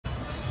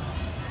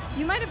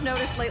You might have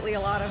noticed lately a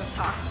lot of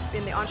talk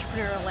in the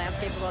entrepreneurial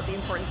landscape about the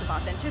importance of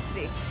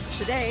authenticity.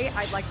 Today,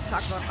 I'd like to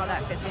talk about how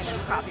that fits into the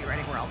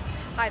copywriting world.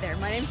 Hi there,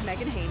 my name is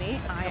Megan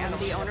Haney. I am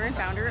the owner and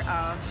founder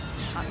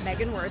of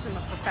Megan Words. I'm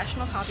a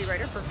professional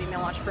copywriter for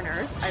female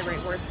entrepreneurs. I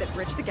write words that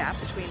bridge the gap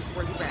between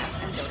worthy brands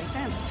and doting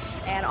fans.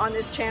 And on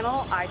this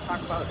channel, I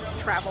talk about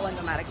travel and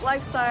nomadic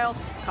lifestyle,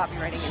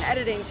 copywriting and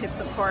editing tips,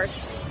 of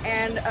course,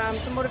 and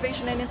some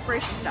motivation and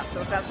inspiration stuff.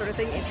 So if that sort of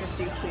thing interests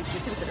you, please do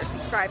consider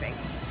subscribing.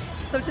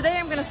 So today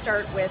I'm going to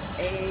start with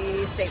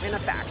a statement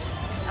of fact.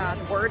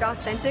 The word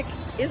authentic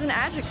is an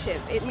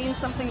adjective. It means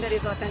something that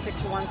is authentic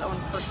to one's own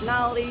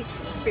personality,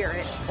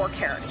 spirit, or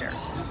character.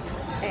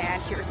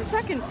 And here's a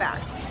second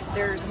fact.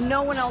 There's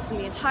no one else in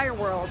the entire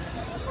world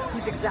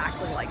who's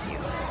exactly like you.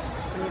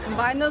 When you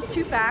combine those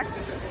two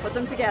facts, put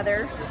them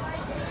together,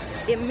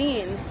 it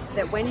means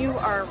that when you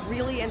are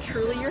really and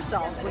truly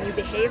yourself, when you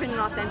behave in an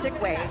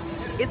authentic way,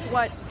 it's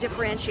what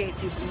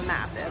differentiates you from the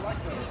masses.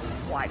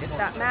 Why does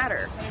that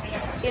matter?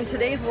 In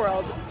today's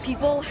world,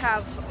 people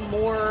have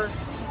more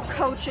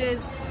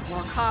coaches,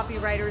 more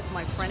copywriters,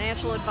 more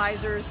financial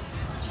advisors,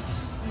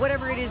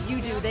 whatever it is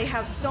you do, they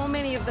have so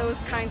many of those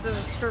kinds of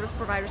service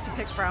providers to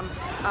pick from,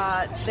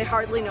 they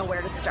hardly know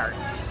where to start.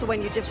 So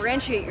when you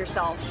differentiate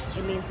yourself,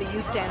 it means that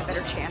you stand a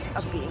better chance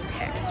of being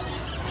picked.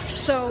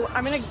 So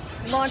I'm going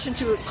to launch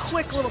into a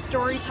quick little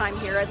story time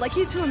here. I'd like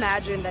you to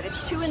imagine that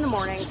it's 2 in the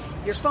morning,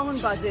 your phone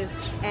buzzes,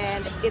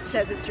 and it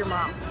says it's your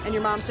mom. And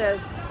your mom says,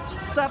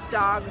 "Sup,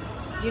 dog?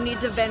 You need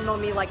to Venmo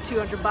me like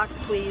 200 bucks,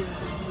 please,"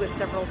 with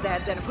several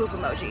Zs and a poop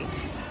emoji.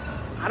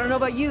 I don't know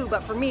about you,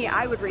 but for me,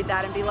 I would read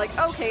that and be like,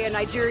 okay, a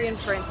Nigerian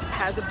prince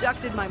has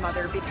abducted my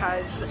mother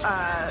because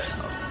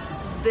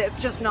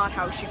that's just not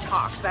how she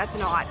talks. That's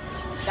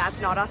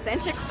not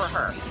authentic for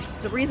her.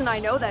 The reason I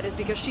know that is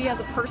because she has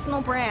a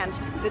personal brand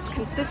that's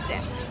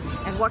consistent.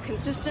 And what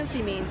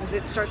consistency means is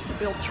it starts to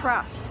build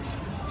trust.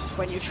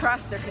 When you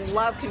trust,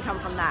 love can come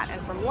from that.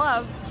 And from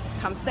love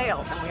comes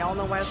sales. And we all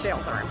know why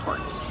sales are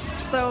important.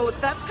 So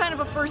that's kind of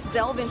a first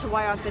delve into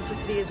why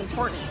authenticity is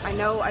important. I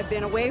know I've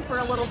been away for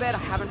a little bit. I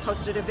haven't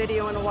posted a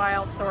video in a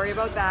while. Sorry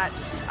about that.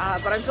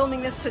 But I'm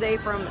filming this today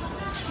from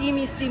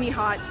steamy, steamy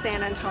hot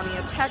San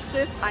Antonio,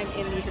 Texas. I'm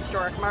in the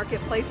historic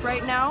marketplace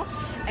right now.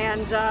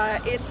 And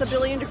it's 1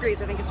 billion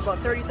degrees. I think it's about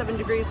 37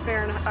 degrees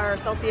Fahrenheit, or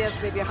Celsius,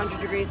 maybe 100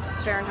 degrees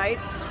Fahrenheit.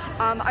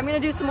 I'm going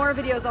to do some more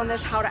videos on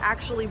this, how to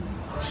actually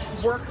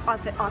work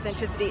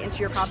authenticity into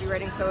your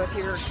copywriting. So if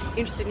you're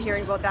interested in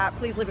hearing about that,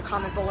 please leave a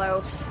comment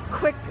below.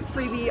 Quick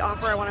freebie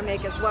offer I want to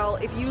make as well.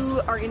 If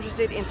you are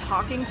interested in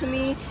talking to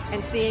me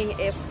and seeing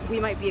if we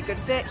might be a good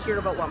fit, hear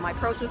about what my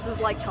process is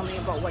like, tell me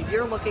about what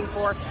you're looking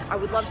for, I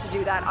would love to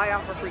do that. I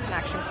offer free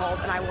connection calls,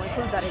 and I will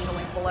include that in the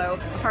link below.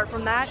 Apart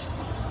from that,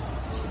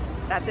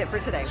 that's it for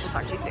today. We'll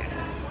talk to you soon.